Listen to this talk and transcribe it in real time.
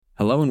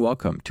Hello and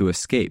welcome to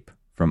Escape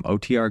from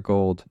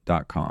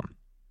OTRGold.com.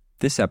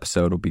 This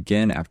episode will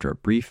begin after a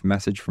brief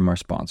message from our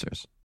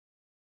sponsors.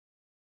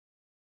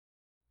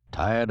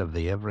 Tired of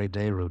the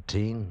everyday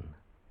routine?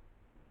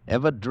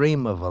 Ever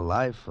dream of a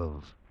life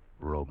of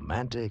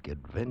romantic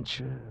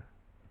adventure?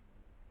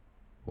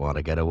 Want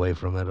to get away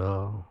from it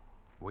all?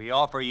 We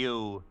offer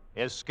you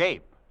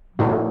Escape.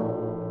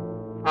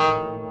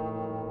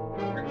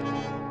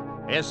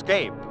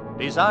 Escape,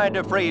 designed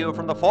to free you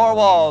from the four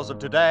walls of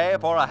today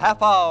for a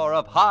half hour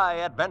of high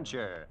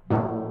adventure.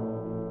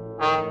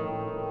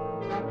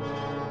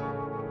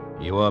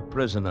 You are a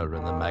prisoner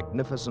in the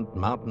magnificent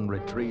mountain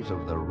retreat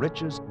of the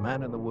richest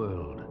man in the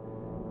world,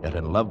 yet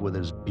in love with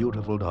his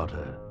beautiful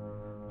daughter.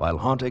 While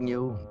haunting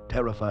you,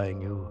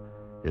 terrifying you,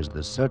 is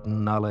the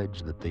certain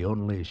knowledge that the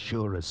only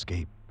sure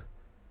escape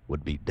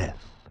would be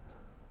death.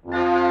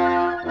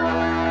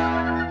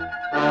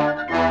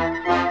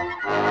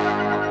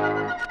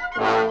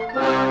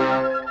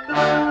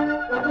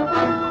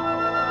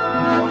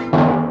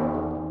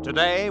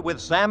 Today, with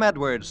Sam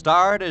Edwards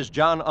starred as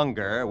John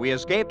Unger, we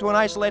escape to an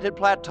isolated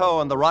plateau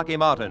in the Rocky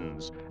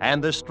Mountains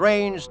and the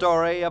strange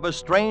story of a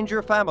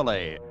stranger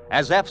family,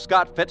 as F.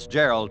 Scott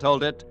Fitzgerald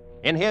told it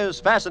in his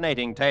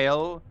fascinating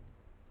tale,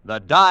 The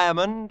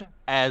Diamond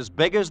as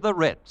Big as the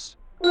Ritz.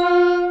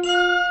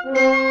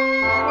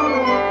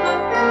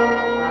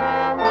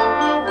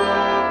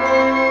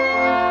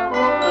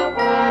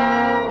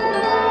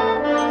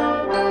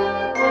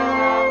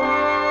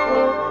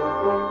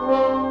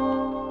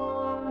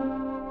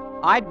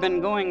 I'd been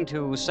going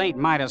to St.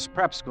 Midas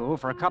Prep School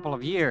for a couple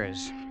of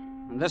years,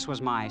 and this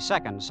was my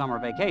second summer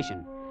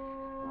vacation.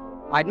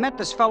 I'd met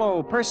this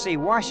fellow Percy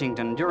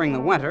Washington during the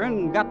winter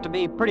and got to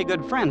be pretty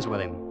good friends with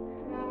him.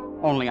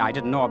 Only I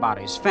didn't know about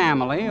his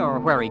family or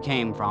where he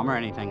came from or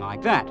anything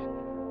like that.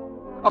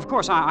 Of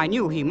course, I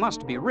knew he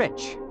must be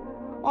rich.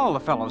 All the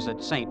fellows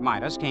at St.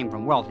 Midas came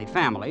from wealthy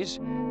families.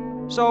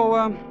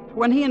 So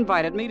when he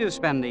invited me to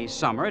spend the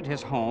summer at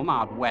his home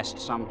out west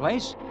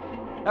someplace,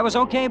 that was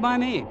okay by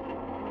me.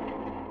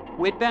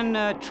 We'd been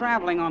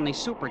traveling on the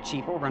Super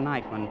Cheap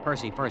overnight when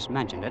Percy first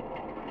mentioned it.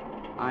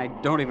 I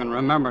don't even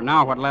remember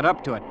now what led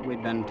up to it.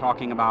 We'd been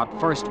talking about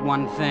first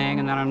one thing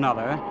and then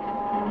another.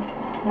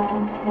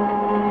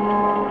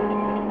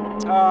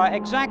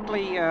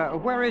 Exactly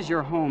where is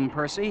your home,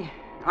 Percy?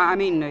 I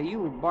mean,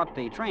 you bought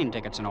the train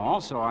tickets and all,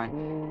 so I...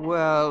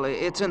 Well,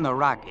 it's in the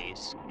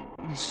Rockies.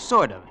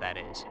 Sort of, that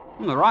is.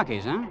 The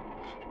Rockies, huh?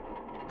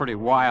 Pretty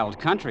wild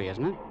country,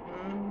 isn't it?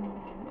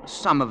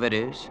 Some of it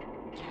is.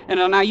 And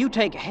now you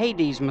take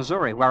Hades,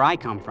 Missouri, where I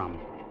come from.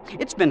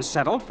 It's been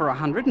settled for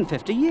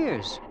 150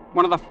 years.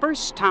 One of the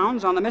first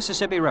towns on the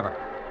Mississippi River.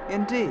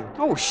 Indeed.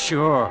 Oh,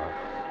 sure.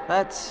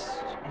 That's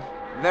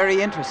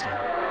very interesting.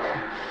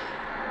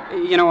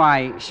 You know,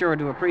 I sure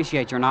do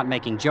appreciate your not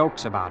making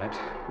jokes about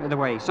it, the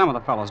way some of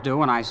the fellows do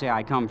when I say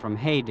I come from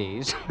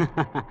Hades.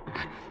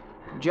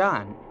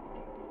 John,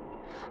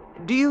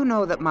 do you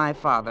know that my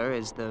father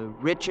is the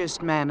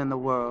richest man in the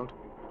world?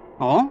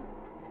 Oh?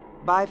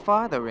 By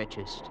far the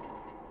richest.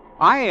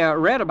 I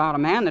read about a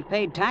man that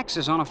paid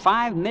taxes on a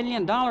 $5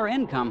 million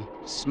income.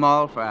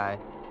 Small fry.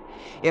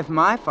 If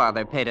my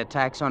father paid a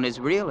tax on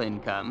his real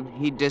income,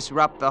 he'd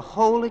disrupt the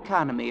whole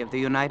economy of the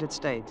United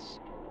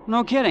States.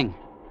 No kidding.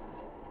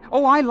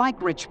 Oh, I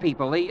like rich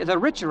people. The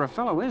richer a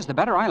fellow is, the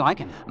better I like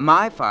him.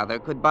 My father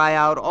could buy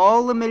out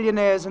all the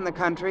millionaires in the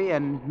country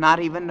and not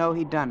even know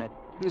he'd done it.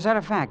 Is that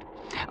a fact?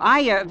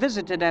 I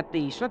visited at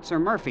the Schlitzer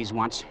Murphys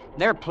once.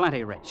 They're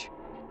plenty rich.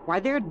 Why,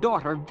 their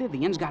daughter,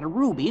 Vivian's got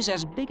rubies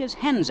as big as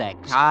hen's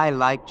eggs. I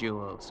like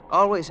jewels.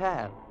 Always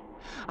have.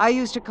 I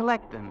used to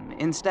collect them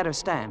instead of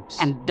stamps.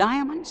 And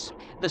diamonds?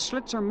 The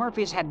Schlitzer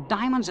Murphys had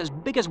diamonds as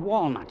big as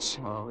walnuts.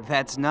 Oh,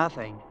 that's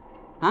nothing.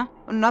 Huh?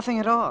 Nothing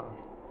at all.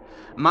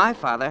 My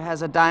father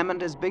has a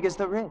diamond as big as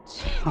the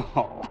Ritz.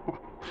 Oh.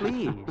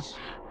 Please.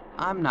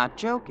 I'm not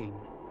joking.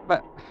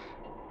 But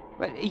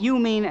you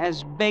mean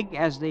as big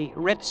as the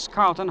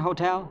Ritz-Carlton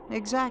Hotel?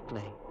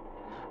 Exactly.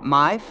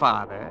 My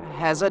father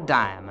has a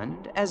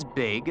diamond as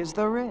big as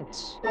the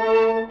Ritz.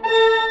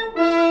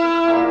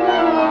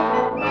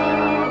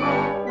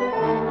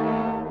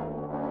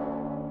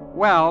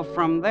 Well,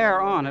 from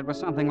there on, it was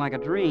something like a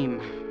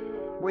dream.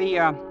 We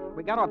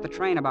got off the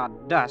train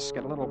about dusk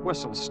at a little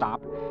whistle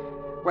stop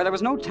where there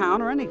was no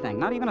town or anything,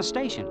 not even a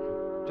station,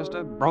 just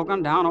a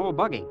broken-down old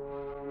buggy.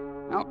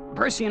 Well,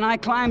 Percy and I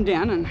climbed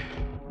in, and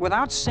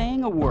without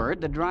saying a word,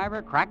 the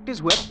driver cracked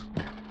his whip,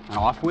 and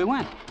off we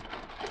went.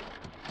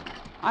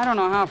 I don't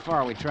know how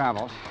far we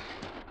traveled.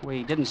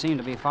 We didn't seem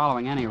to be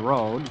following any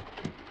road.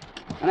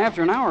 And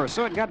after an hour or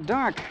so, it got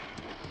dark.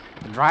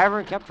 The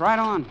driver kept right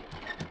on.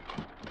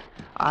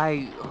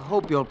 I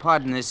hope you'll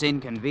pardon this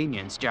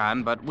inconvenience,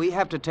 John, but we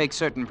have to take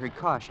certain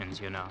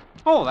precautions, you know.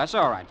 Oh, that's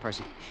all right,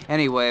 Percy.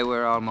 Anyway,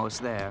 we're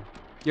almost there.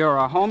 You're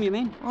home, you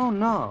mean? Oh,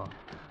 no.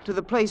 To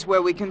the place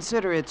where we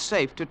consider it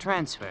safe to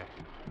transfer.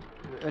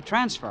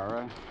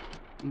 Transfer?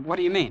 What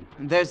do you mean?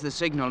 There's the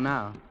signal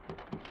now.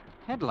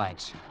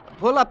 Headlights.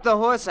 Pull up the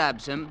horse,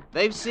 Absam.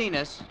 They've seen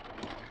us.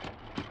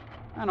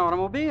 An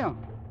automobile.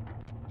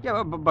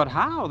 Yeah, but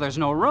how? There's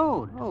no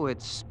road. Oh,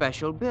 it's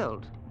special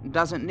built.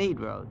 Doesn't need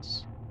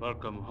roads.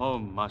 Welcome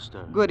home,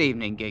 Master. Good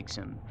evening,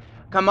 Gigson.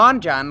 Come on,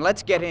 John,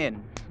 let's get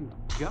in.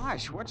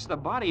 Gosh, what's the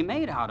body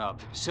made out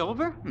of?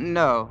 Silver?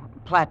 No,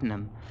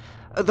 platinum.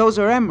 Those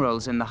are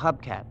emeralds in the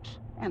hubcaps.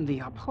 And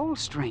the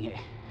upholstering.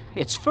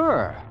 It's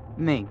fur.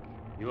 Mink.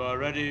 You are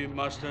ready,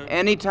 Master?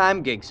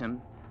 Anytime,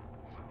 Gigson.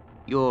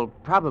 You'll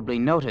probably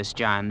notice,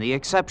 John, the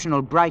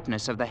exceptional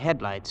brightness of the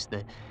headlights.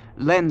 The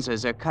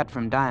lenses are cut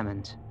from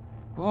diamonds.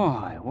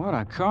 Boy, what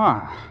a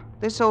car.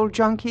 This old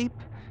junk heap?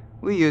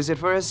 We use it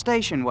for a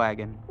station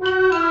wagon.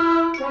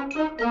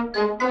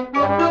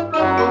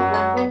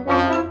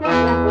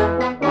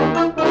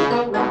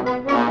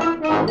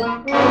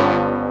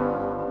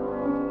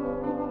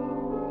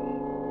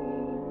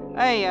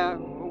 Hey,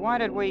 why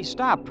did we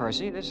stop,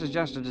 Percy? This is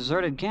just a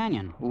deserted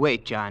canyon.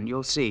 Wait, John,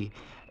 you'll see.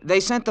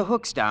 They sent the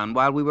hooks down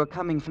while we were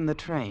coming from the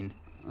train.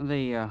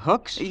 The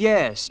hooks?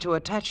 Yes, to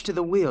attach to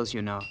the wheels,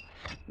 you know.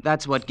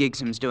 That's what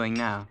Gigsom's doing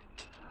now.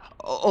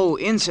 Oh,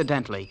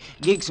 incidentally,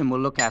 Gigson will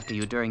look after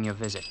you during your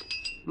visit.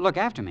 Look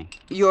after me.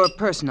 Your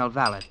personal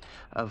valet.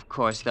 Of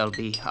course, there'll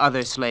be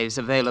other slaves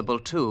available,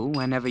 too,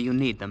 whenever you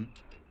need them.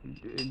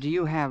 Do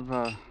you have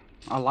a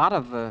lot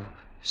of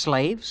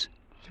slaves?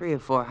 300 or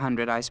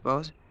 400, I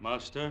suppose.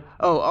 Master?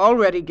 Oh, all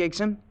ready,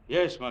 Gigson?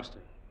 Yes, Master.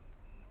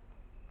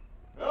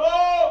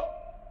 Hello!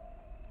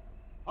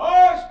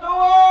 Hoist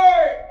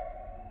away!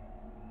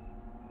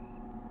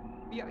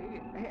 Yeah,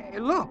 hey,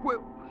 look,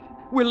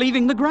 we're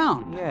leaving the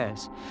ground.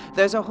 Yes.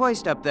 There's a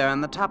hoist up there on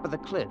the top of the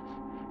cliff.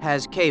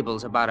 Has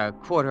cables about a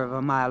quarter of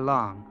a mile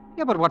long.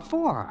 Yeah, but what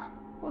for?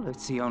 Well,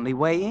 it's the only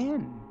way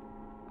in.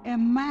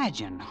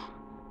 Imagine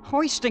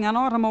hoisting an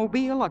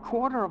automobile a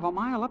quarter of a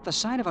mile up the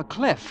side of a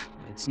cliff.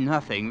 It's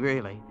nothing,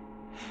 really.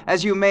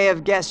 As you may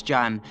have guessed,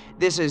 John,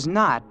 this is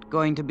not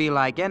going to be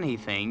like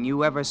anything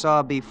you ever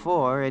saw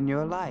before in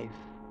your life.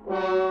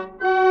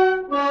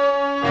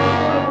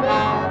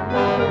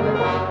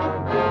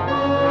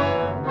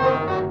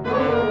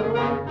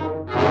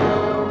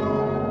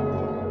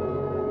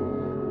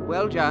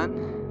 Well,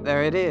 John,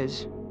 there it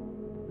is.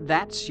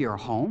 That's your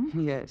home?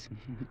 Yes.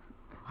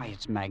 Why,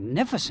 it's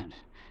magnificent.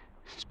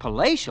 It's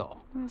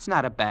palatial. It's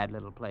not a bad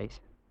little place.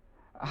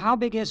 How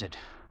big is it?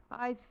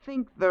 I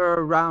think there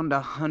are around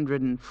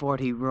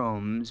 140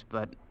 rooms,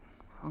 but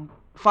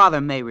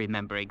Father may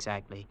remember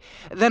exactly.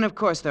 Then, of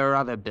course, there are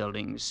other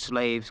buildings,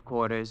 slaves'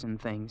 quarters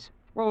and things.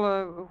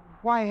 Well,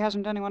 why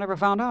hasn't anyone ever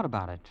found out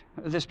about it?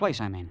 This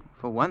place, I mean.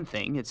 For one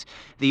thing, it's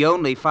the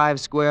only 5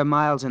 square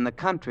miles in the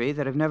country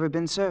that have never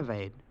been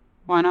surveyed.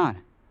 Why not?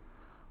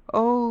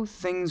 Oh,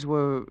 things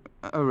were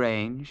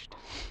arranged.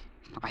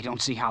 I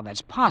don't see how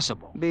that's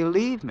possible.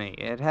 Believe me,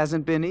 it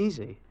hasn't been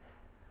easy.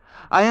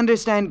 I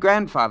understand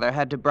Grandfather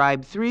had to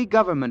bribe 3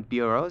 government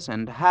bureaus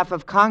and half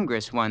of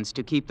Congress once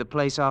to keep the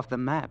place off the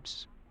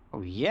maps.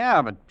 Oh,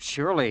 yeah, but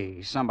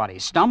surely somebody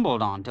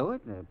stumbled onto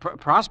it.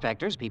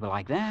 Prospectors, people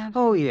like that.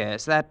 Oh,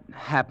 yes, that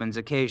happens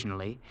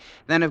occasionally.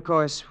 Then, of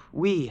course,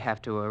 we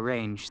have to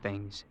arrange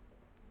things.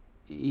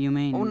 You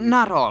mean... Oh,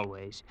 not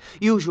always.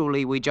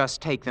 Usually we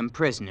just take them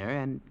prisoner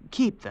and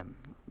keep them,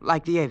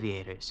 like the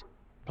aviators.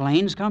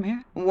 Planes come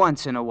here?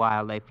 Once in a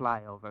while they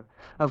fly over.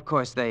 Of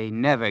course, they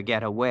never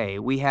get away.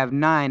 We have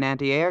 9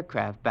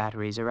 anti-aircraft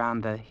batteries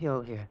around the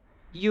hill here.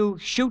 You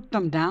shoot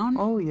them down?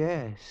 Oh,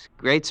 yes.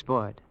 Great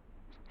sport.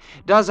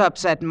 Does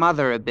upset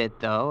Mother a bit,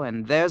 though,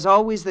 and there's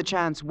always the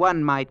chance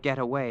one might get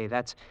away.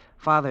 That's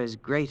Father's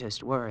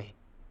greatest worry.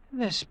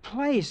 This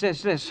place,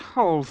 this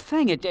whole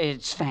thing,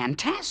 it's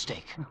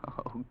fantastic.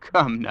 Oh,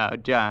 come now,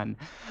 John.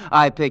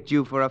 I picked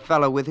you for a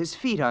fellow with his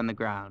feet on the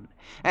ground.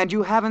 And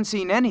you haven't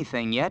seen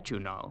anything yet, you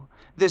know.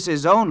 This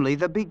is only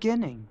the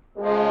beginning.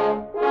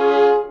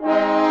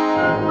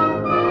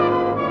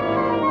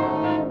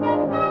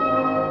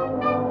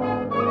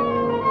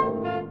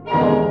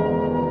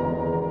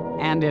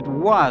 And it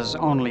was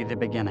only the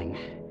beginning.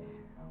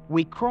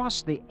 We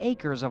crossed the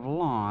acres of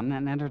lawn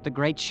and entered the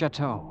great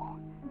chateau.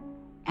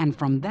 And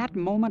from that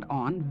moment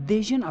on,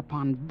 vision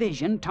upon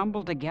vision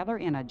tumbled together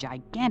in a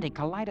gigantic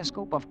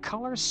kaleidoscope of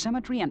color,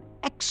 symmetry, and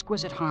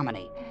exquisite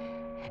harmony.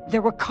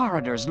 There were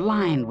corridors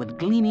lined with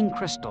gleaming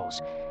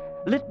crystals,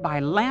 lit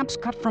by lamps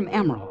cut from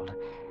emerald,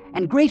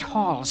 and great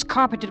halls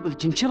carpeted with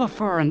chinchilla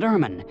fur and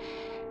ermine.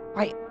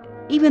 Why,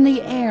 even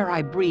the air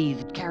I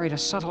breathed carried a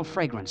subtle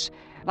fragrance,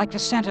 like the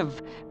scent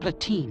of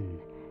platine.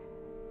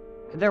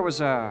 There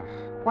was a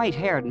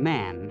white-haired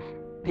man,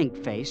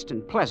 pink-faced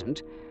and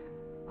pleasant,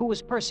 who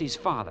was Percy's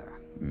father.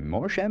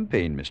 More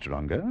champagne, Mr.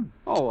 Unger.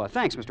 Oh,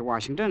 thanks, Mr.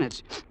 Washington.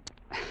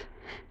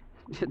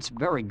 It's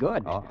very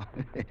good. Ah,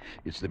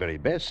 it's the very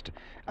best.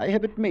 I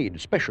have it made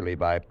specially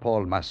by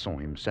Paul Masson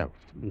himself.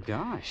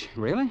 Gosh,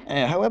 really?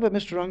 However,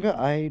 Mr. Unger,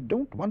 I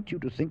don't want you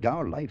to think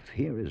our life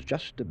here is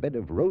just a bed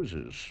of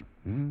roses.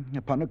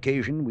 Upon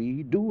occasion,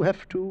 we do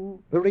have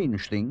to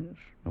arrange things.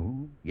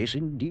 Oh, yes,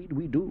 indeed,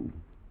 we do.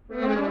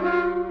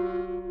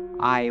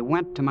 I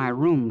went to my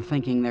room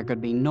thinking there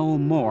could be no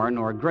more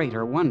nor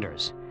greater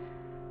wonders.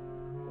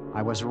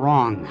 I was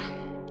wrong.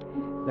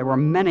 There were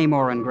many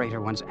more and greater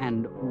ones,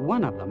 and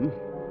one of them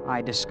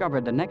I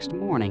discovered the next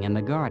morning in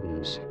the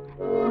gardens.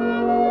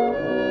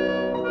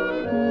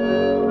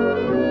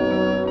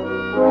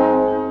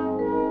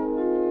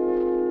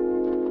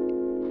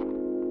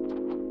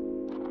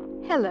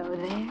 Hello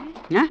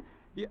there. Huh?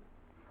 Yeah.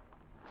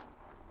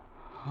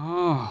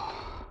 Oh.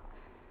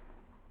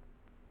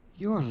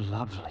 You're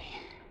lovely.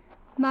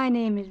 My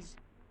name is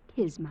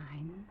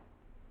Kismine.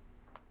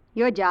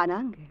 You're John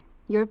Unger.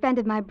 You're a friend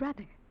of my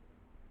brother.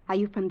 Are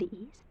you from the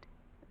East?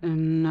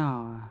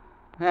 No.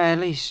 At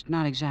least,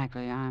 not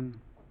exactly. I'm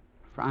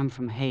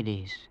from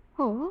Hades.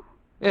 Oh?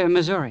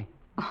 Missouri.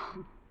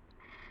 Oh.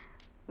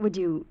 Would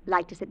you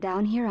like to sit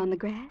down here on the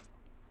grass?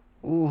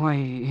 Why,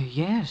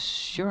 yes,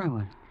 sure I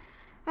would.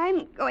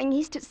 I'm going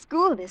east to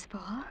school this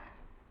fall.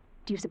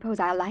 Do you suppose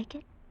I'll like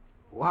it?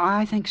 Well,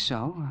 I think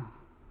so.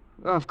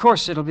 Of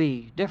course, it'll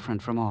be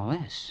different from all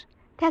this.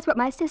 That's what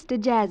my sister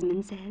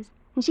Jasmine says,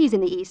 and she's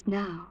in the East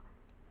now.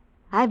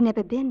 I've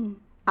never been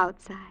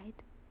outside.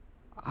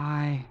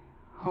 I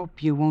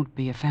hope you won't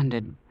be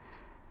offended,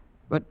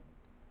 but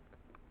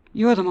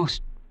you're the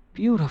most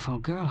beautiful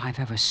girl I've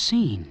ever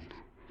seen.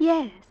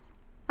 Yes,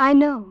 I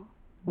know.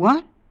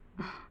 What?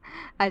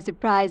 I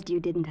surprised you,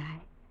 didn't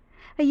I?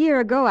 A year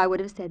ago, I would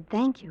have said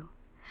thank you.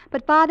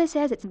 But Father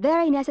says it's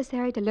very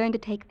necessary to learn to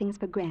take things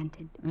for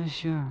granted.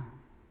 Sure.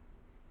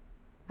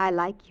 I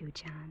like you,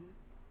 John.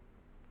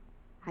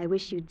 I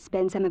wish you'd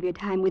spend some of your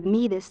time with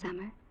me this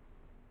summer.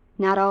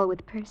 Not all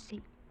with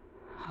Percy.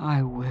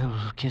 I will,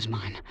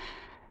 Kismine.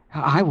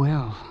 I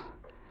will.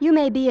 You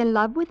may be in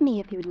love with me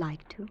if you'd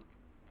like to.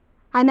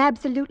 I'm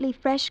absolutely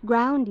fresh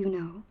ground, you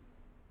know.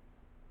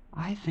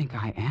 I think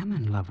I am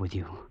in love with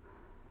you.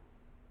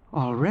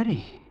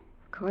 Already.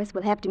 Of course,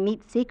 we'll have to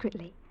meet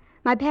secretly.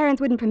 My parents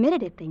wouldn't permit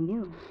it if they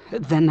knew.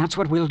 Then that's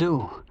what we'll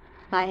do.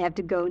 I have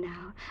to go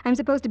now. I'm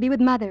supposed to be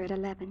with Mother at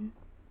 11.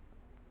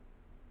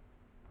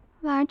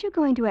 Well, aren't you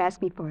going to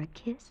ask me for a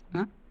kiss?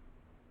 Huh?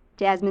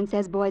 Jasmine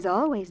says boys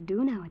always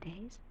do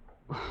nowadays.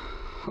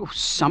 Oh,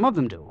 some of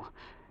them do.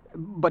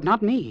 But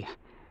not me.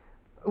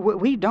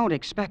 We don't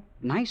expect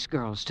nice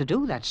girls to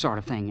do that sort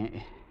of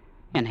thing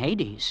in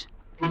Hades.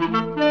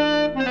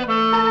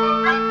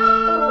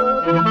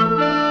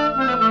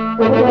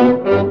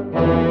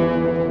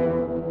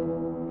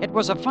 It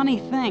was a funny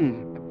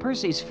thing.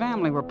 Percy's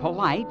family were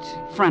polite,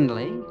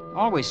 friendly,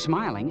 always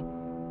smiling.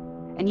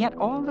 And yet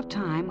all the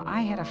time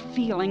I had a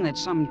feeling that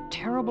some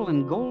terrible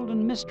and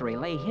golden mystery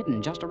lay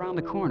hidden just around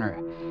the corner.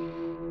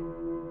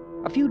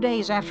 A few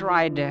days after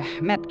I'd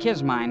met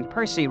Kismine,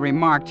 Percy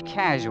remarked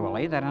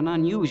casually that an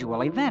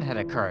unusual event had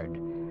occurred.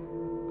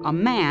 A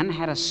man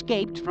had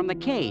escaped from the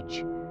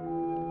cage.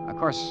 Of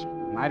course,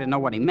 I didn't know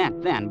what he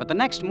meant then, but the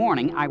next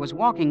morning I was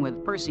walking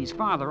with Percy's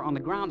father on the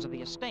grounds of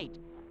the estate.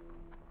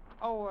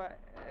 Oh,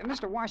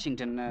 Mr.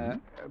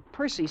 Washington,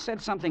 Percy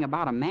said something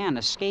about a man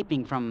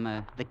escaping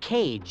from the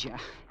cage.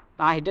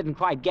 I didn't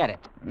quite get it.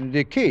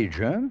 The cage,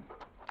 huh?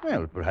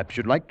 Well, perhaps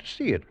you'd like to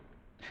see it.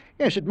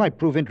 Yes, it might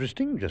prove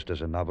interesting, just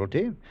as a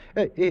novelty.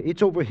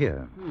 It's over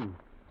here.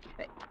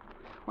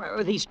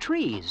 Well, these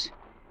trees,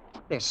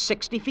 they're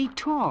 60 feet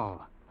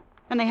tall,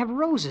 and they have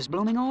roses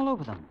blooming all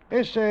over them.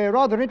 It's a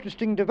rather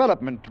interesting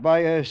development by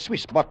a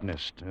Swiss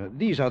botanist.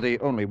 These are the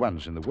only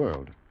ones in the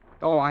world.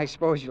 Oh, I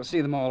suppose you'll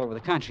see them all over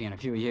the country in a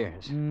few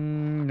years.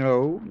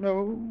 No.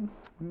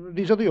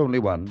 These are the only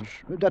ones.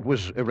 That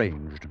was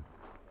arranged.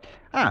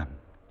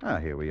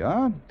 Here we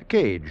are. The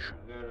cage.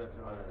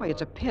 Why,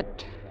 it's a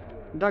pit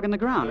dug in the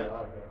ground,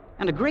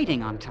 and a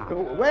grating on top.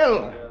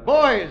 Well,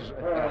 boys,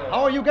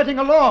 how are you getting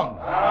along?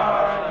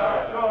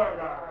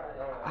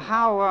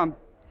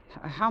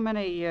 How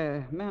many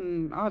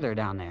men are there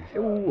down there?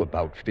 Oh,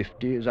 about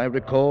 50, as I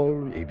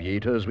recall.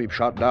 Aviators we've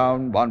shot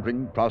down,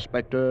 wandering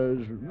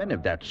prospectors, men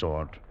of that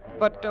sort.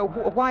 But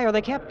why are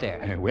they kept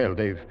there? Well,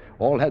 they've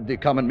all had the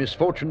common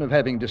misfortune of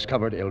having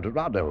discovered El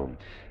Dorado.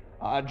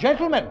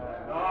 Gentlemen,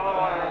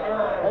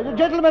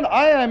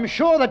 I am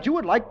sure that you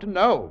would like to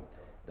know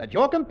that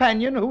your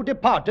companion who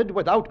departed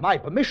without my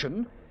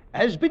permission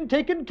has been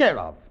taken care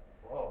of.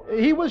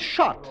 He was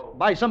shot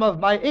by some of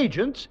my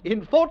agents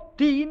in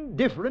 14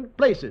 different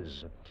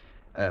places.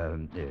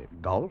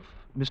 Golf,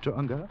 Mr.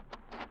 Unger?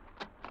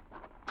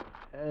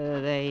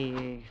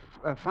 They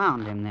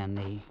found him then,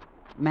 the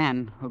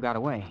man who got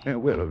away.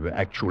 Well,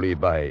 actually,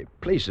 by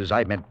places,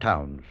 I meant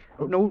towns.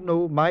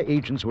 No, my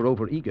agents were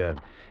overeager.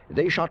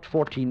 They shot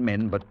 14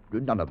 men, but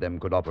none of them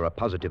could offer a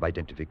positive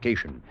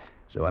identification.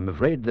 So I'm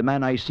afraid the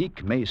man I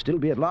seek may still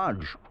be at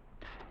large.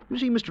 You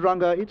see, Mr.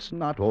 Unger, it's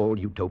not all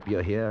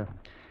utopia here.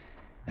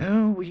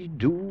 We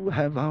do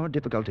have our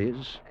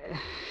difficulties.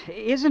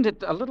 Isn't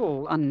it a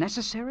little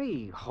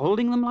unnecessary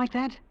holding them like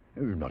that?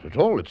 Not at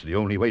all. It's the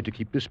only way to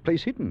keep this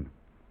place hidden.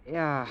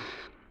 Yeah.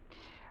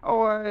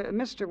 Oh,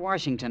 Mr.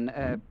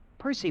 Washington,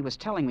 Percy was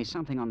telling me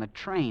something on the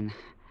train.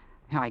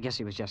 I guess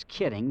he was just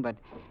kidding, but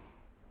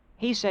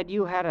he said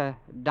you had a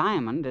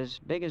diamond as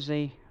big as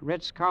the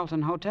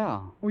Ritz-Carlton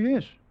Hotel. Oh,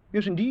 yes.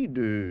 Yes, indeed.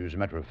 As a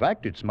matter of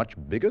fact, it's much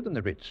bigger than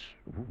the Ritz.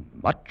 Ooh,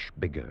 much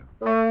bigger.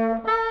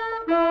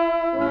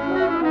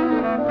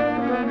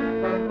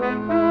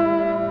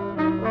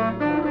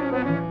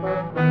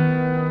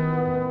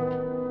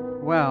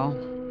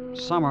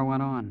 summer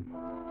went on,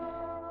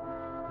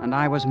 and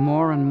I was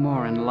more and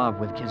more in love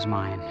with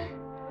Kismine.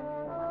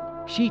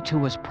 She, too,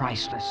 was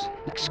priceless,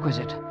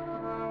 exquisite,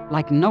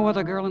 like no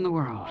other girl in the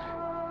world.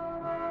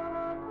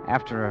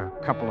 After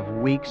a couple of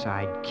weeks,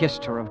 I'd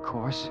kissed her, of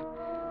course,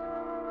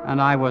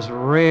 and I was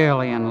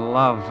really in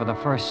love for the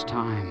first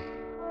time.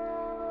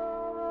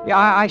 Yeah,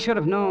 I should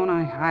have known.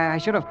 I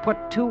should have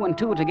put two and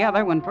two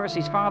together when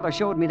Percy's father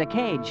showed me the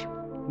cage,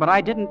 but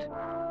I didn't.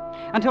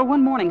 Until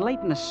one morning late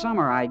in the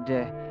summer,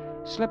 I'd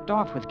slipped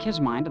off with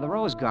Kismine to the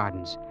rose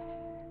gardens.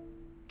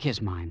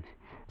 Kismine,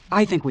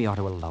 I think we ought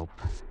to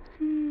elope.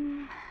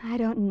 I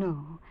don't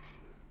know.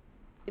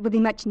 It would be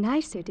much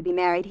nicer to be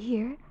married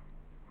here,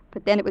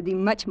 but then it would be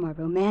much more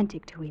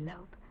romantic to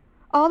elope.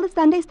 All the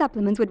Sunday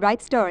supplements would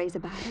write stories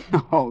about it.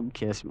 Oh,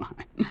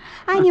 Kismine.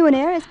 I knew an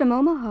heiress from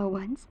Omaha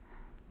once,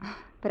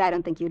 but I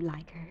don't think you'd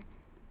like her.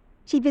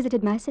 She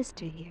visited my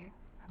sister here.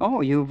 Oh,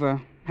 you've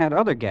had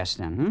other guests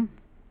then, huh?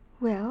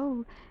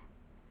 Well,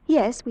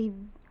 yes, we've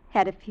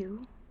had a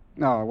few.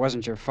 Oh,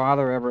 wasn't your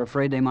father ever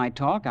afraid they might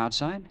talk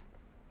outside?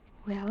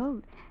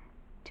 Well,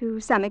 to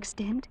some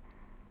extent.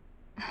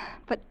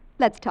 But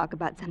let's talk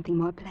about something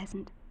more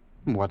pleasant.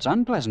 What's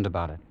unpleasant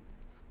about it?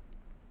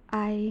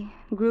 I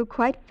grew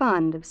quite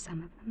fond of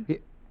some of them.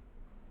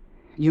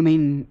 You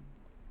mean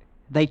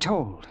they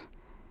told?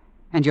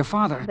 And your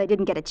father... They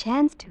didn't get a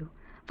chance to.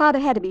 Father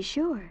had to be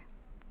sure.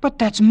 But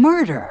that's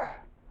murder.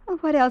 Well,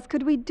 what else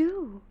could we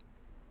do?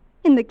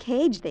 In the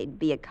cage, they'd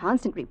be a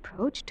constant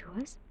reproach to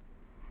us.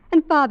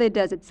 And Father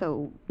does it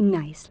so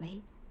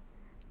nicely.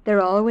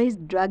 They're always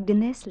drugged in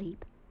their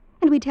sleep.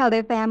 And we tell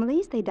their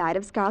families they died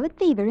of scarlet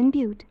fever in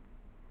Butte.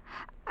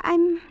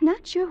 I'm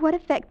not sure what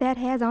effect that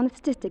has on the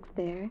statistics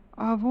there.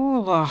 Of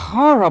all the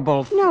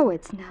horrible... No,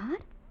 it's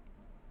not.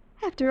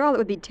 After all, it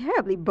would be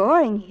terribly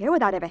boring here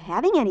without ever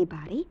having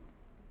anybody.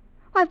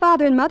 Why,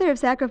 Father and Mother have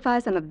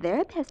sacrificed some of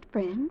their best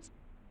friends.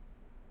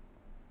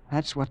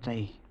 That's what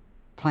they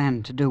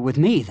plan to do with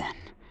me, then.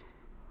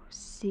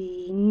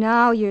 See,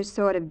 now you're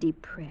sort of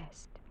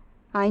depressed.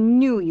 I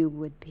knew you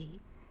would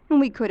be. And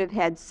we could have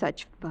had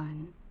such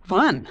fun.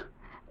 Fun?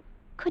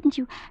 Couldn't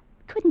you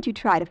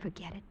try to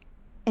forget it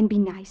and be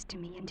nice to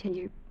me until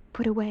you're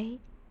put away?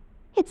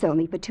 It's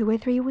only for 2 or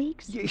 3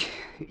 weeks.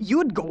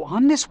 You'd go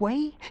on this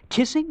way?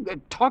 Kissing?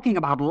 Talking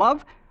about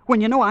love? When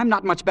you know I'm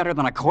not much better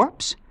than a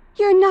corpse?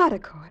 You're not a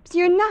corpse.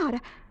 You're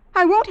not.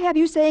 I won't have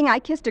you saying I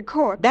kissed a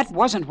corpse. That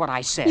wasn't what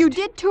I said. You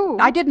did, too.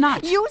 I did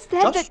not. You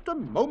said Just a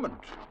moment.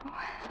 Oh,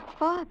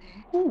 Father.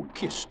 Who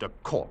kissed a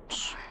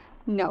corpse?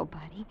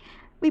 Nobody.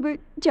 We were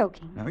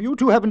joking. Now, you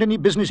two haven't any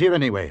business here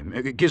anyway.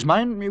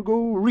 Kismine, you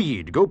go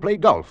read, go play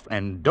golf,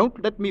 and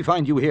don't let me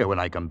find you here when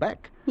I come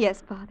back.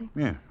 Yes, Father.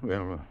 Yeah,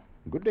 well,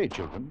 good day,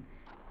 children.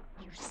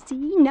 You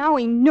see, now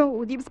he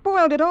knows. You've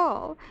spoiled it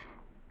all.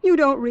 You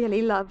don't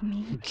really love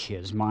me.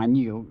 Kismine,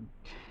 you...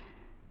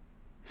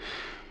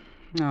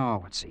 Oh,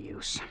 what's the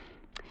use?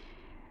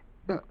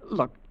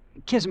 Look,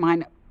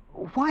 Kismine,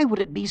 why would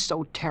it be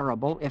so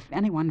terrible if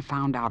anyone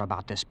found out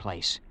about this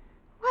place?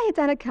 Why, it's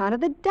on account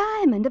of the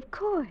diamond, of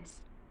course.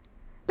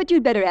 But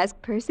you'd better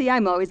ask Percy.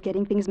 I'm always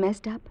getting things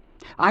messed up.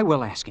 I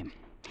will ask him.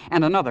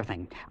 And another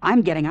thing,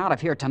 I'm getting out of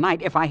here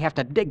tonight if I have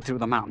to dig through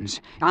the mountains.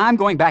 I'm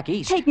going back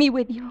east. Take me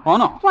with you. Oh,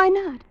 no. Why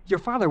not? Your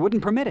father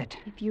wouldn't permit it.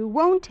 If you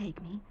won't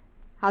take me,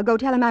 I'll go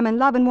tell him I'm in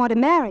love and want to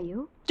marry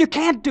you. You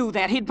can't do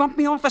that. He'd bump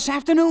me off this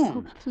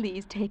afternoon. Oh,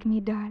 please take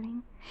me,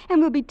 darling. And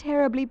we'll be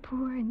terribly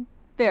poor and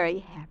very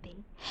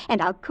happy.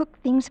 And I'll cook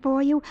things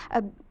for you,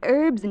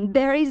 herbs and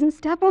berries and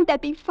stuff. Won't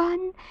that be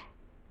fun?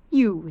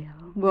 You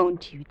will,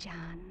 won't you,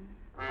 John?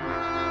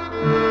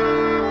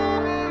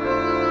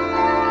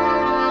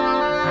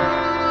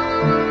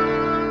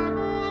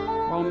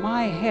 Well,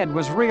 my head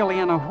was really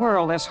in a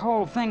whirl. This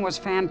whole thing was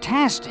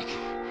fantastic.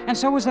 And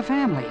so was the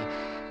family.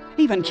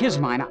 Even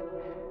Kismine.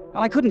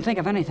 I couldn't think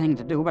of anything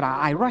to do, but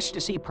I rushed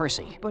to see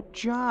Percy. But,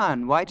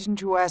 John, why didn't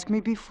you ask me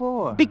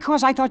before?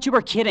 Because I thought you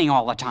were kidding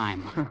all the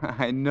time.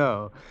 I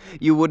know.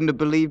 You wouldn't have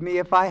believed me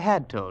if I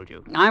had told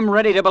you. I'm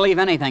ready to believe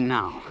anything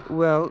now.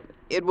 Well,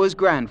 it was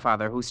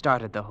Grandfather who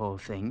started the whole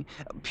thing.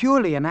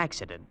 Purely an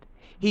accident.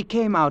 He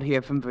came out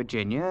here from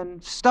Virginia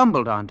and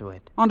stumbled onto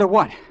it. Onto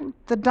what?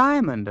 The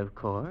diamond, of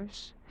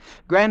course.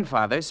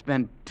 Grandfather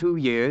spent 2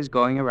 years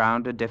going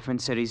around to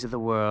different cities of the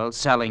world,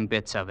 selling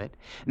bits of it.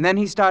 And then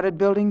he started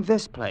building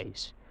this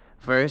place.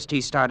 First, he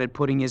started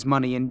putting his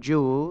money in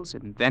jewels,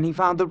 and then he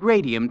found the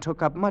radium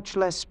took up much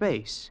less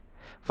space.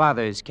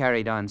 Father's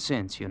carried on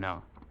since, you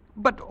know.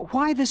 But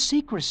why the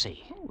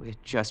secrecy? Oh, it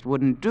just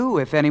wouldn't do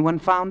if anyone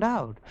found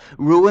out.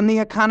 Ruin the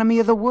economy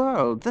of the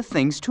world. The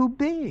thing's too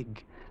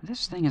big.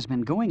 This thing has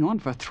been going on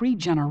for 3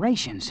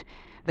 generations.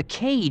 The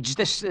cage,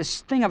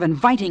 this thing of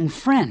inviting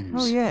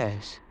friends. Oh,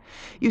 yes.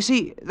 You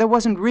see, there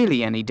wasn't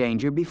really any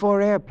danger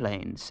before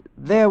airplanes.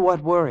 They're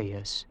what worry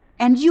us.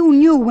 And you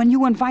knew when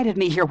you invited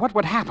me here what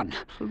would happen.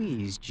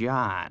 Please,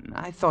 John,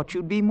 I thought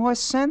you'd be more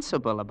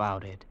sensible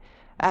about it.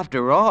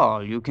 After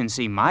all, you can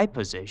see my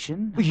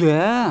position.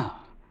 Yeah.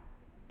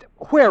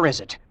 Where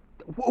is it?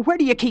 Where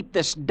do you keep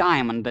this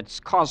diamond that's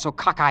caused so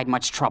cockeyed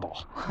much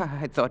trouble?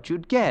 I thought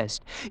you'd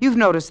guessed. You've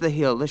noticed the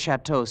hill the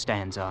chateau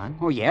stands on.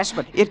 Oh, yes,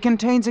 but... It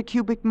contains a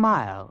cubic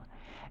mile.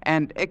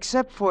 And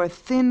except for a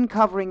thin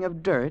covering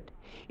of dirt,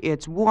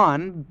 it's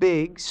one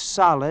big,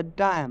 solid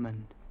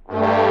diamond.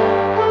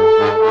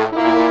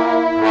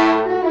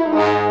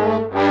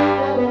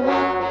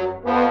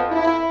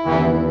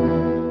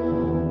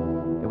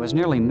 It was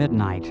nearly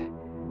midnight.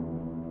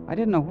 I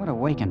didn't know what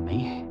awakened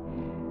me,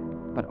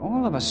 but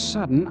all of a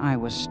sudden I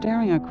was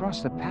staring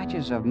across the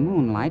patches of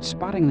moonlight,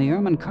 spotting the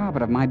ermine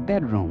carpet of my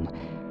bedroom,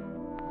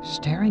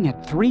 staring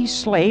at 3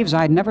 slaves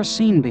I'd never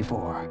seen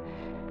before.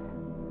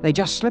 They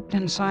just slipped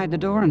inside the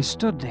door and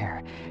stood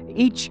there,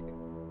 each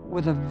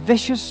with a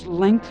vicious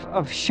length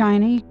of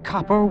shiny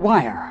copper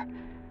wire.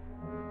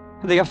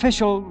 The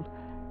official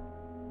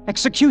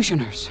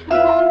executioners.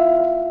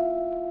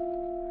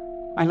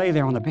 I lay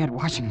there on the bed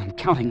watching them,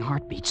 counting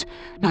heartbeats,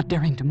 not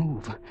daring to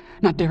move,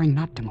 not daring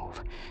not to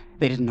move.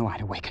 They didn't know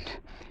I'd awakened.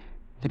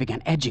 They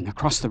began edging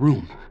across the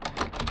room.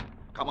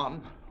 Come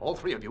on, all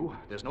 3 of you.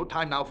 There's no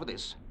time now for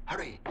this.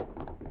 Hurry.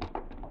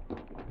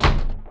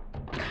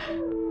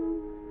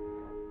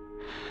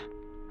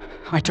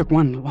 I took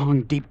one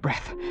long, deep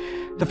breath,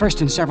 the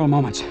first in several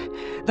moments.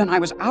 Then I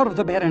was out of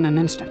the bed in an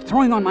instant,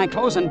 throwing on my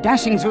clothes and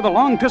dashing through the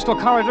long crystal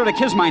corridor to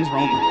Kismine's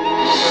room.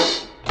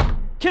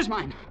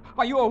 Kismine,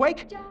 are you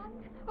awake? John,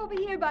 over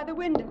here by the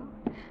window.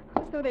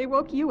 So they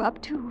woke you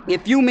up, too.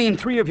 If you mean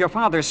 3 of your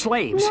father's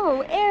slaves.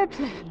 No,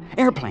 airplanes.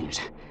 Airplanes.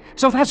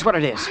 So that's what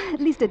it is.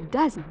 At least a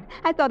dozen.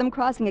 I saw them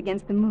crossing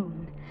against the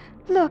moon.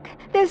 Look,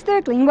 they're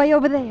circling way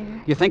over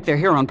there. You think they're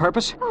here on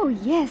purpose? Oh,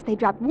 yes, they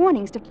dropped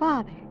warnings to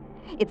Father.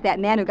 It's that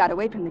man who got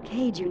away from the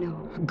cage, you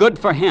know. Good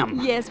for him.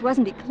 Yes,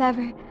 wasn't he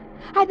clever?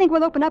 I think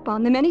we'll open up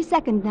on them any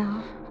second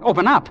now.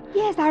 Open up?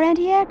 Yes, our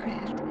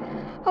anti-aircraft.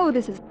 Oh,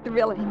 this is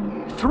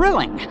thrilling.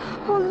 Thrilling?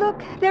 Oh,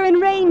 look, they're in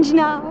range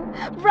now.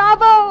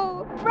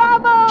 Bravo!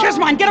 Bravo!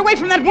 Kismine, get away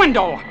from that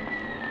window!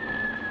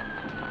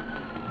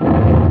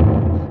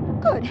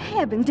 Good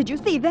heavens, did you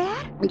see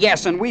that?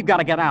 Yes, and we've got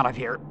to get out of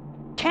here.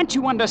 Can't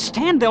you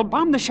understand? They'll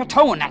bomb the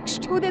chateau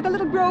next. Oh, there's a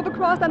little grove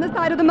across on the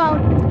side of the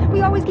mountains.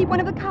 We always keep one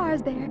of the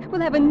cars there.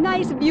 We'll have a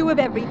nice view of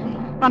everything.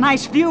 A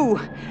nice view?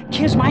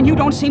 Kismine, you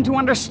don't seem to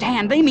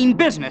understand. They mean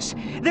business.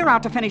 They're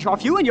out to finish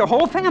off you and your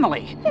whole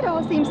family. It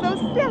all seems so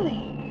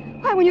silly.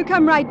 Why, when you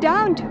come right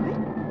down to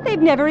it,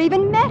 they've never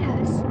even met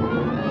us.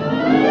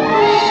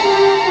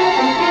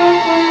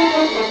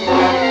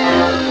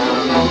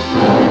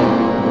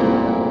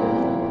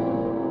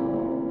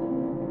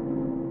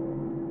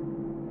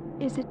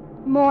 Is it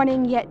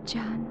morning yet,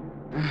 John?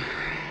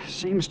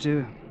 Seems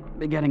to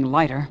be getting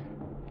lighter.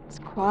 It's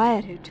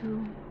quieter,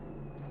 too.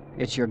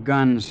 It's your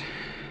guns.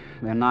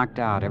 They're knocked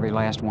out, every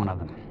last one of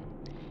them.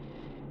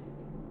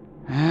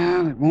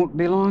 Well, it won't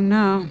be long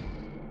now.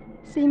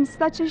 Seems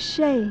such a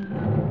shame.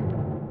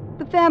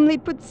 The family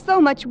put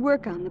so much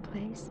work on the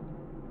place.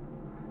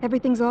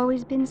 Everything's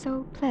always been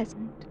so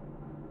pleasant.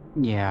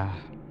 Yeah.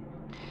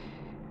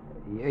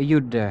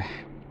 You'd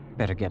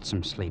better get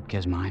some sleep,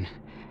 Kismine.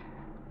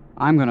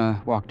 I'm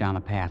gonna walk down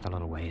the path a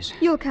little ways.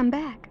 You'll come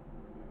back.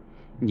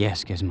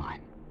 Yes, Kismine.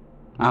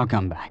 I'll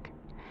come back.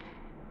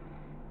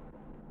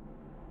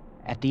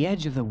 At the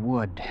edge of the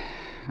wood,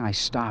 I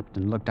stopped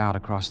and looked out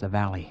across the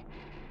valley,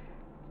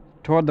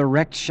 toward the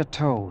wrecked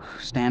chateau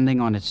standing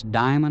on its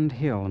diamond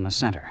hill in the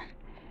center.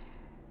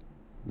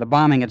 The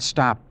bombing had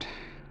stopped.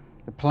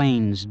 The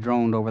planes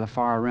droned over the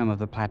far rim of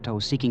the plateau,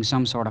 seeking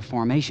some sort of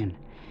formation.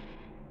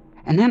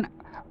 And then,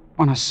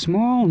 on a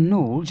small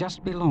knoll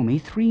just below me,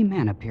 3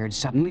 men appeared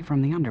suddenly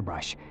from the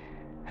underbrush.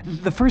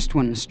 The first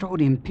one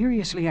strode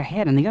imperiously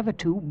ahead, and the other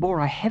 2 bore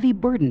a heavy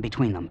burden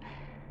between them.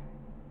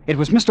 It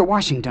was Mr.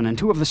 Washington and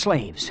 2 of the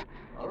slaves.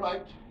 All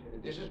right.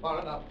 This is far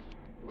enough.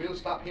 We'll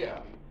stop here.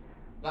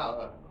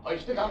 Now,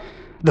 hoist it up.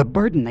 The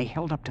burden they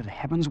held up to the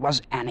heavens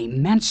was an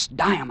immense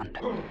diamond.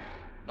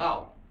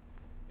 Now,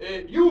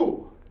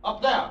 you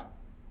up there.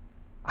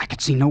 I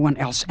could see no one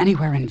else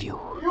anywhere in view.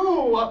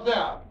 You up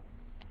there.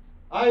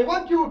 I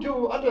want you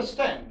to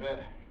understand,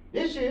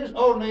 this is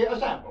only a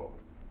sample.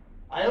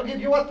 I'll give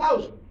you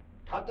 1,000,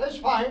 cut as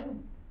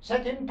fine,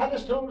 set in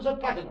pedestals of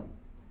platinum.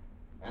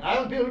 And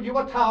I'll build you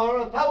a tower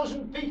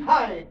 1,000 feet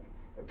high,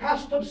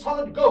 cast of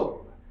solid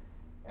gold.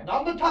 And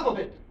on the top of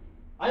it,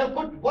 I'll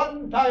put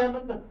 1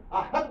 diamond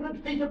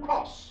 100 feet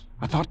across.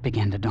 A thought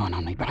began to dawn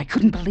on me, but I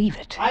couldn't believe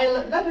it.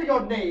 I'll letter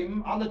your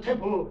name on the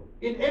temple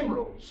in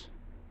emeralds,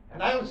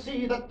 and I'll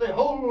see that the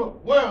whole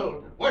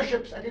world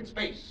worships at its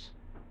base.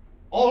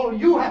 All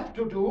you have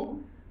to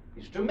do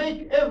is to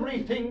make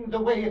everything the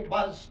way it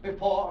was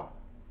before.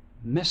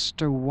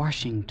 Mr.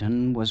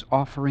 Washington was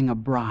offering a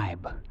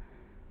bribe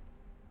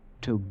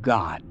to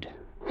God.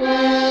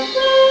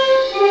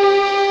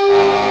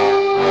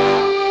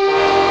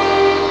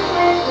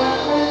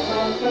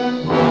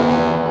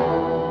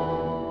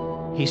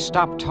 He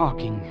stopped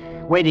talking,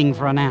 waiting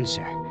for an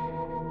answer.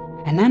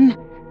 And then,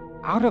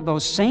 out of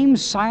those same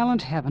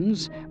silent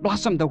heavens,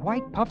 blossomed the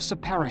white puffs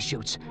of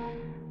parachutes.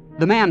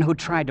 The man who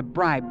tried to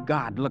bribe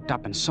God looked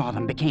up and saw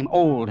them, became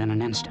old in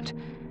an instant,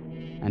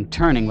 and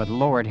turning with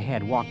lowered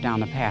head, walked down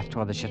the path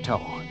toward the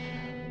chateau.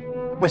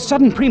 With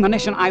sudden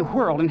premonition, I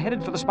whirled and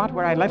headed for the spot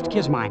where I left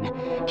Kismine.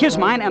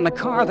 Kismine and the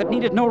car that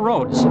needed no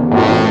roads.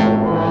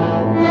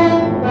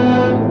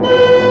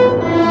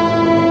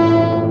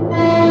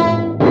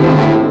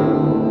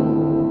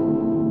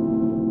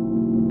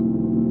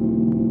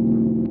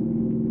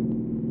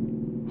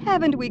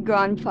 Haven't we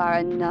gone far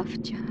enough,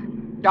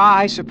 John?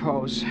 I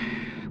suppose.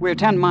 We're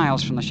 10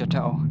 miles from the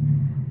chateau.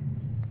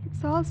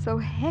 It's all so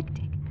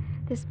hectic.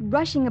 This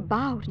rushing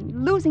about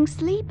and losing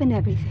sleep and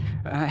everything.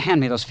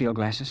 Hand me those field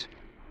glasses.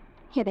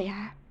 Here they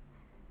are.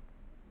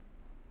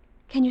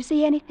 Can you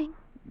see anything?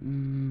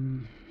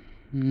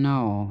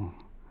 No.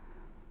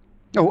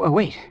 Oh,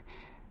 wait.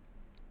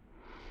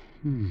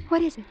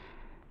 What is it?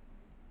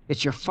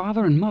 It's your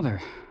father and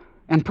mother.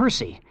 And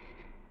Percy.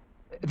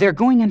 They're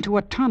going into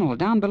a tunnel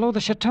down below the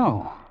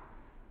chateau.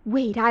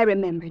 Wait, I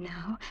remember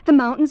now. The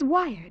mountain's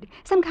wired.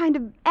 Some kind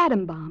of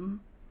atom bomb.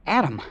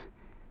 Atom?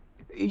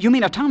 You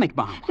mean atomic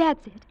bomb?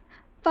 That's it.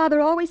 Father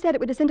always said it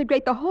would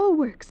disintegrate the whole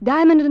works,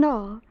 diamond and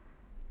all.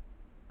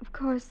 Of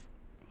course,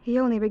 he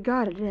only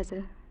regarded it as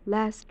a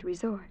last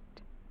resort.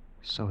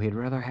 So he'd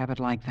rather have it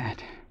like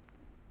that.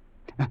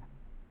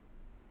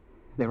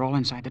 They're all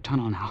inside the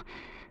tunnel now.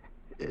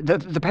 The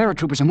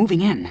paratroopers are moving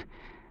in.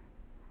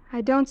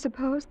 I don't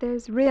suppose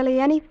there's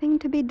really anything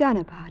to be done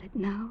about it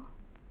now.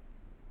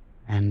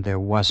 And there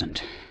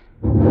wasn't.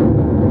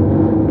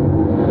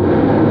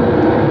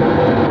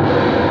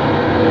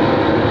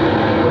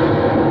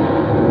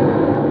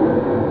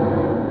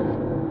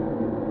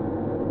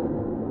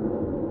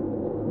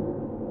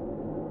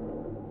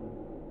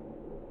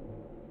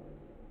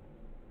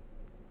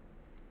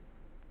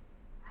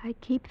 I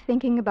keep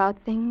thinking about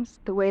things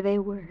the way they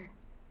were.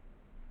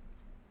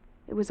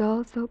 It was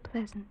all so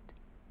pleasant.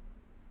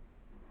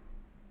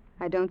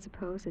 I don't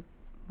suppose it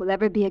will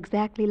ever be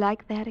exactly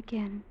like that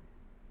again.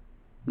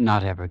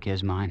 Not ever,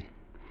 Kismine.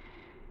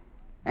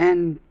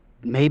 And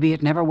maybe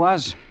it never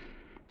was.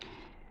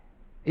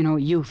 You know,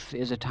 youth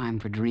is a time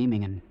for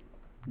dreaming, and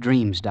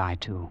dreams die,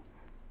 too.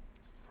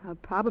 I'll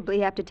probably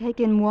have to take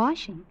in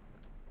washing.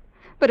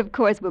 But of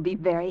course we'll be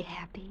very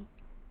happy.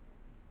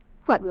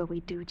 What will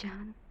we do,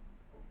 John?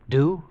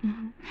 Do?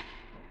 Mm-hmm.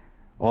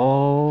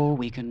 Oh,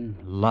 we can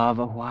love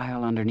a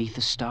while underneath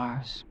the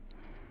stars.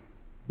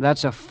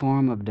 That's a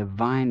form of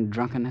divine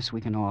drunkenness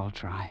we can all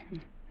try.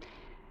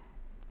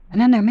 And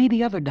then there may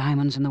be other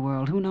diamonds in the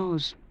world, who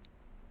knows?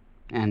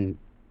 And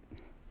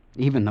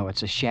even though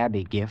it's a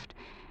shabby gift,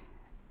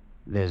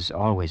 there's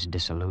always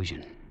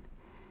disillusion.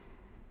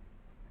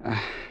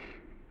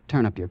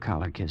 Turn up your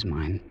collar,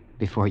 Kismine,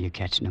 before you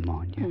catch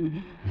pneumonia.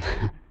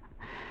 Mm-hmm.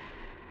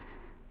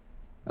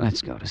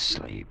 Let's go to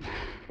sleep.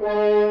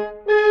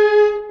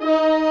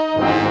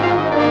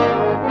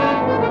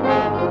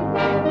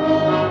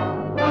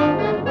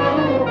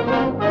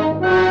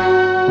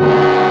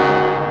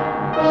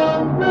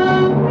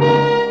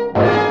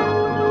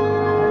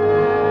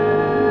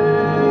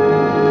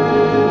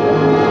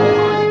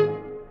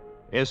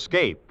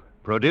 Escape,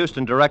 produced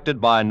and directed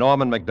by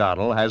Norman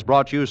Macdonnell, has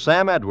brought you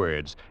Sam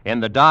Edwards in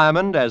The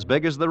Diamond as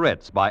Big as the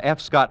Ritz by F.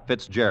 Scott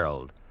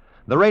Fitzgerald.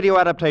 The radio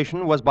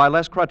adaptation was by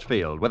Les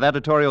Crutchfield, with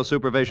editorial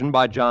supervision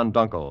by John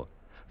Dunkel.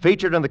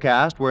 Featured in the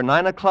cast were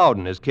Nina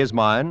Clouden as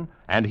Kismine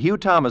and Hugh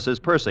Thomas as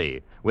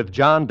Percy, with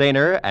John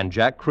Daner and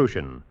Jack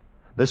Crucian.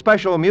 The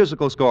special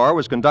musical score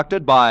was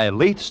conducted by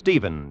Leith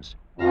Stevens.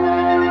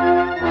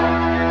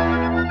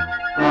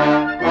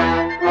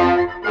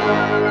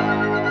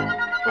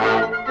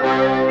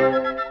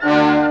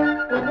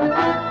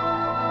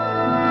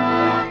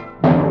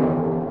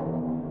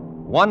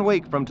 One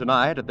week from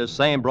tonight at this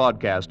same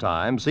broadcast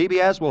time,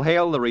 CBS will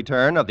hail the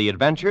return of The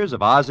Adventures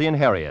of Ozzie and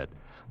Harriet,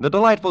 the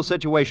delightful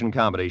situation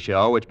comedy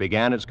show which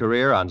began its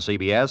career on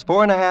CBS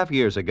 4.5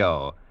 years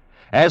ago.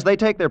 As they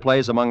take their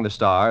place among the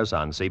stars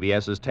on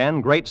CBS's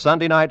 10 great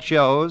Sunday night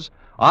shows,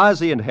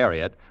 Ozzie and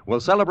Harriet will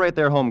celebrate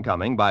their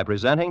homecoming by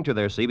presenting to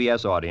their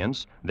CBS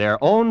audience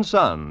their own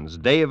sons,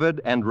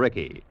 David and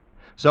Ricky.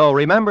 So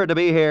remember to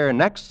be here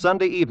next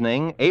Sunday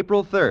evening,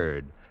 April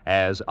 3rd,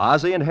 as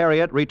Ozzie and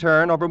Harriet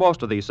return over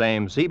most of these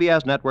same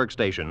CBS network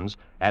stations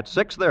at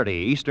 6:30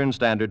 Eastern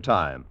Standard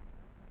Time.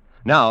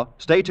 Now,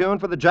 stay tuned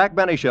for the Jack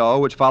Benny Show,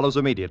 which follows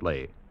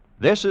immediately.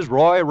 This is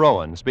Roy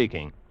Rowan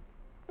speaking.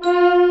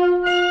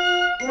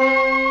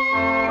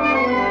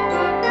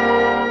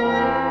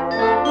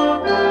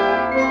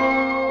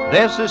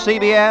 This is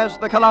CBS,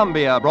 the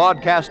Columbia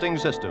Broadcasting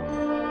System.